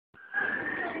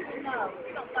What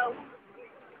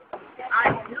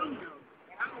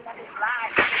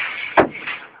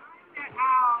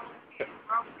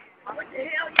the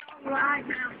hell y'all lying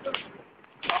down for?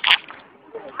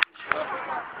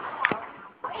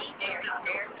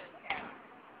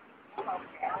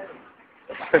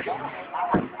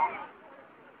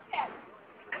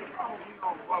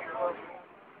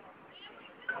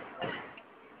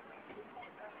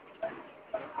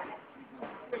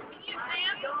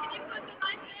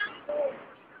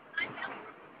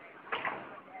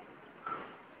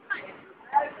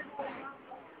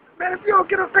 Man, if you don't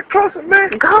get up that closer,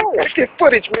 man, go. Let's get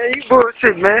footage, man. You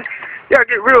bullshit, man. Y'all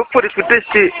get real footage with this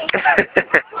shit.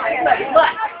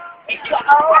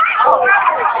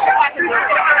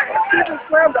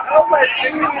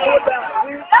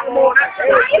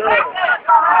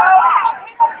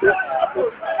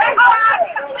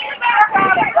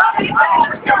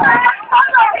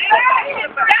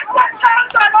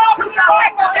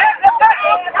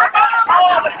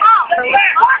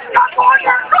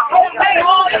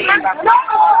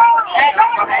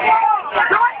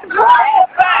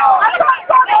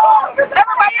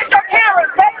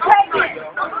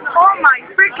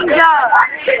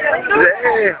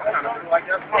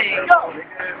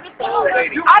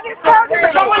 I just told you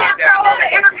to go in and tell her the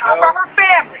interview for her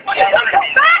family. Man,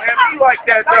 you like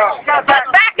that, though. Back up,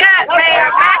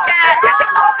 man. Back up.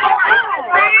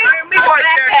 Man, me like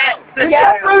that.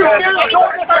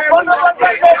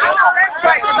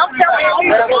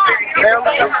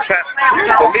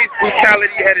 Police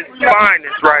brutality at its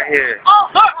finest right here.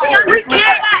 We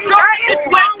can't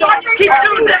keep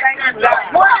doing that.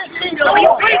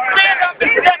 Please stand up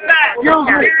and step back.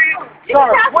 Sir,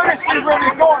 where is she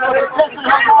really going?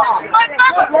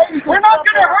 We're not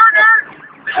going to hurt her.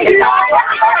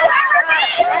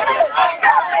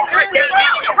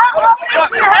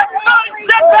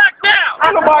 Step back now.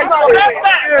 Nobody step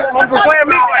back. Uncle Slam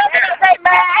me like that.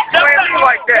 Slam me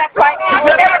like that.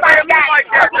 Slam me like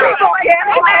that, bro.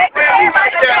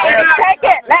 Take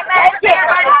it. Let me take it.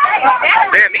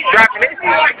 Damn, he's dropping it.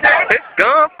 His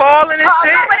gun falling and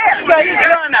shit. Let's take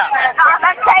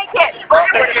it.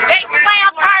 They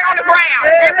slammed her on the ground.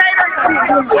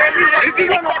 If you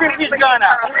want to pick his gun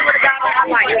up.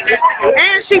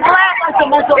 And she black. It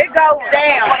goes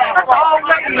down. It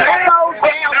goes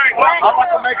down. I'd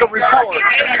like to make a report.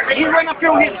 He went up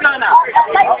here with his gun out.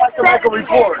 I'd like to make a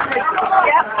report.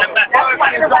 That's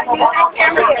why everybody on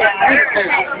camera.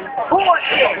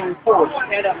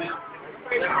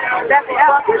 That's the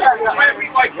hell.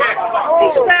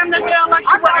 Slammed the girl like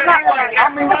she wasn't right. I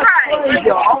mean, that's crazy.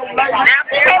 Now, if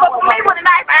she came up to me with a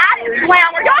knife, I didn't slam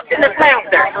her. Y'all shouldn't have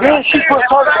slammed her. Then she puts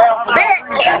her down.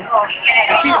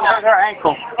 She hurt her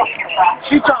ankle.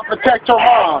 She trying to protect her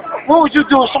mom. What would you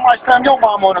do if somebody slammed your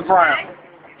mom on the ground?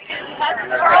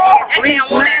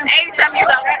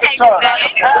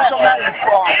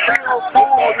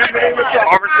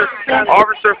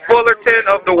 Officer Fullerton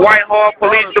of the Whitehall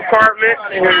Police Department.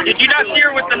 Did you not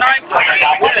hear with the knife? 80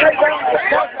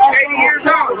 years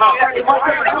old.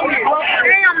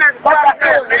 Damn, that's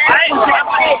I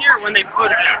wasn't here when they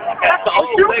put it out. That's the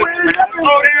old thing.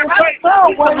 Oh, damn right.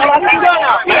 Don't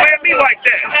me like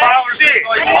that. Oh, shit.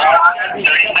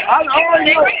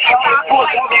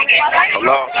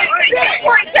 Hello. What's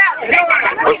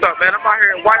up, man? I'm out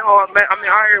here in Whitehall, man. I mean,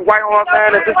 out here in Whitehall,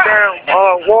 man, at this damn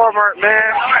Walmart,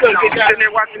 man. Sitting there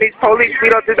watching these police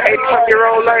beat up this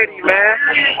 80-something-year-old lady, man.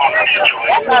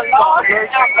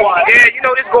 Yeah, you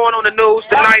know this going on the news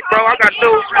tonight, bro. I got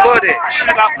news footage.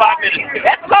 About 5 minutes.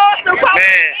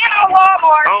 Man,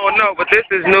 I don't know, but this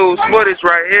is news footage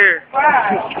right here.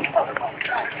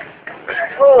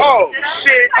 Oh,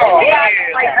 shit. Oh,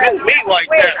 man. Me like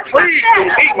that. Please do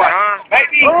me like that.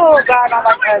 Maybe. Oh, God, I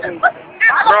like that.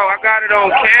 Bro, I got it on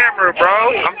camera,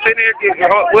 bro. I'm sitting here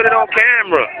with it on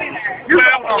camera. You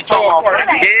know what I'm talking about.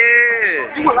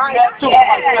 Yeah.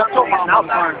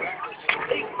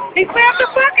 He slapped the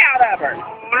fuck out of her.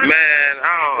 Man,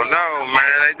 I don't know,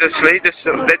 man. They just,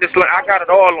 I got it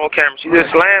all on camera. She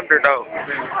just slammed her, though.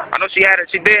 I know she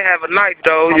did have a knife,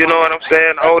 though. You know what I'm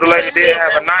saying? The older lady did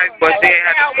have a knife, but she ain't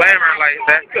had to slam her like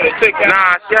that.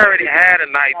 Nah, she already had a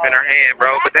knife in her hand,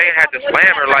 bro. But they ain't had to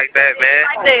slam her like that, man.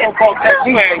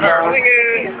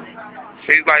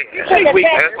 She's like, that's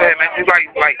it, man. She's like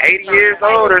 80 years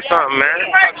old or something, man.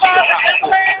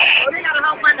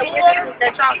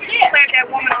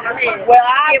 Well,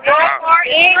 I had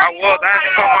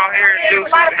to come out here and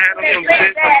handle some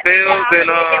shit, some bills, and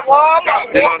you know what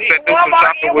I'm saying, do some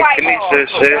shopping with Kenesha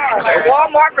and shit.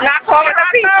 Walmart for not calling the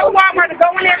people. Walmart to go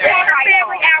in there and our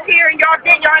family out here, and y'all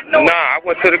didn't, y'all know. Nah, I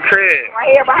went to the crib.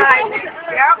 Right here behind you.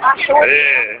 Yep, I sure did.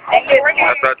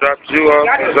 Yeah. After I dropped you off,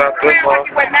 I dropped them off.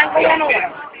 With nothing going on.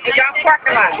 And y'all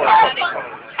parking lot.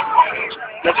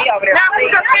 Look, he over there. Now, who's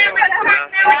your family? Come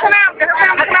out.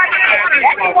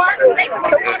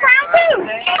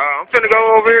 I'm finna go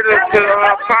over here to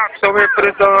Pops over here for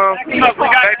this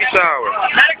baby shower.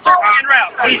 Medics are en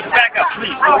route. Please back up,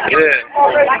 please. Yeah.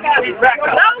 Please back up.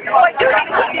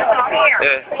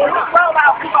 Yeah.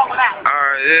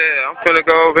 Alright, yeah. I'm finna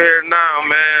go over here now,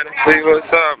 man. See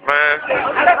what's up, man.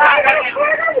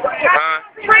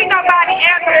 Treat nobody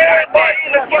after everything.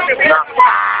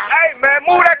 Hey, man,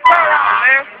 move that car out,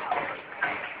 man.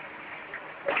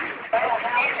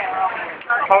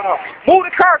 Hold on. Move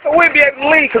the car so we'll be able to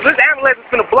leave, because this ambulance is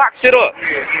finna block shit up.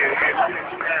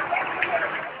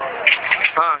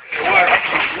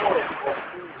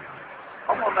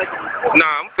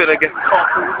 Nah, I'm finna get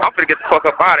the fuck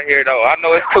up out of here though. I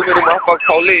know it's too many motherfucking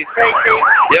police.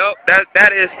 Yep,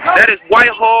 that is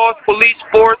Whitehall's police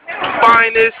force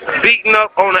finest beating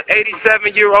up on an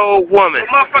 87-year-old woman.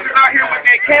 Motherfuckers out here with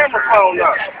their camera phone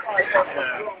up.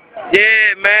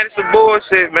 Yeah, man, it's some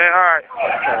bullshit, man. Alright.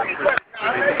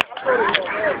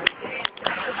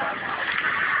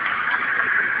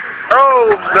 Oh,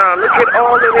 now look at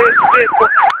all of this shit.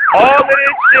 All of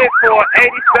this shit for an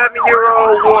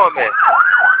 87-year-old woman.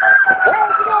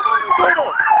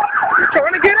 You're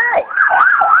trying to get out.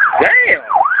 Damn.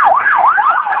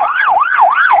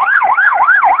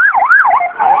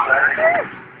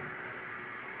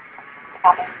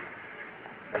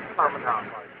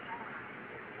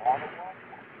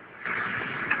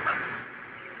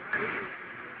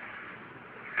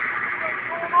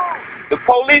 The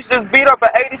police just beat up an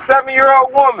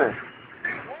 87-year-old woman.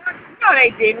 No,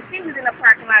 they didn't. She was in the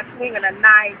parking lot swinging a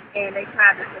knife, and they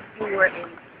tried to subdue her.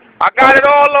 And I got it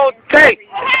all on tape.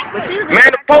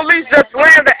 Man, the police just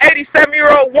slammed an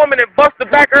 87-year-old woman and busted the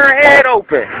back of her head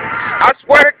open. I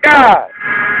swear to God.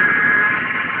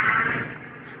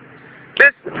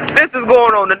 This is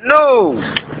going on the news.